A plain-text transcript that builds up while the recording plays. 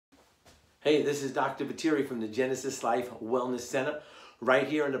Hey, this is Dr. Viteri from the Genesis Life Wellness Center right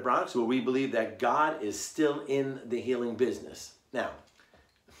here in the Bronx, where we believe that God is still in the healing business. Now,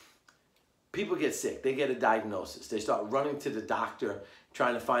 people get sick. They get a diagnosis. They start running to the doctor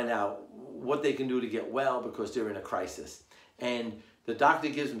trying to find out what they can do to get well because they're in a crisis. And the doctor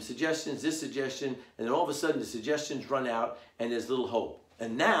gives them suggestions, this suggestion, and then all of a sudden the suggestions run out and there's little hope.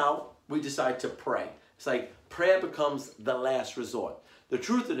 And now we decide to pray. It's like prayer becomes the last resort. The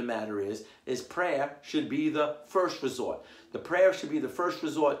truth of the matter is prayer should be the first resort. The prayer should be the first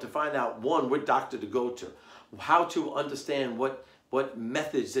resort to find out, one, what doctor to go to, how to understand what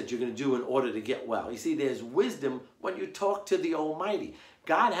methods that you're going to do in order to get well. You see, there's wisdom when you talk to the Almighty.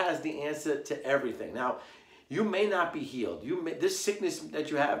 God has the answer to everything. Now, you may not be healed. This sickness that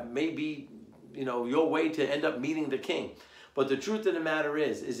you have may be, your way to end up meeting the King. But the truth of the matter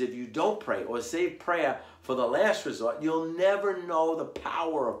is if you don't pray or save prayer for the last resort, you'll never know the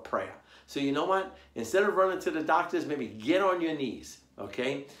power of prayer. So you know what? Instead of running to the doctors, maybe get on your knees,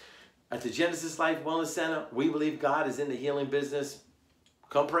 okay? At the Genesis Life Wellness Center, we believe God is in the healing business.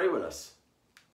 Come pray with us.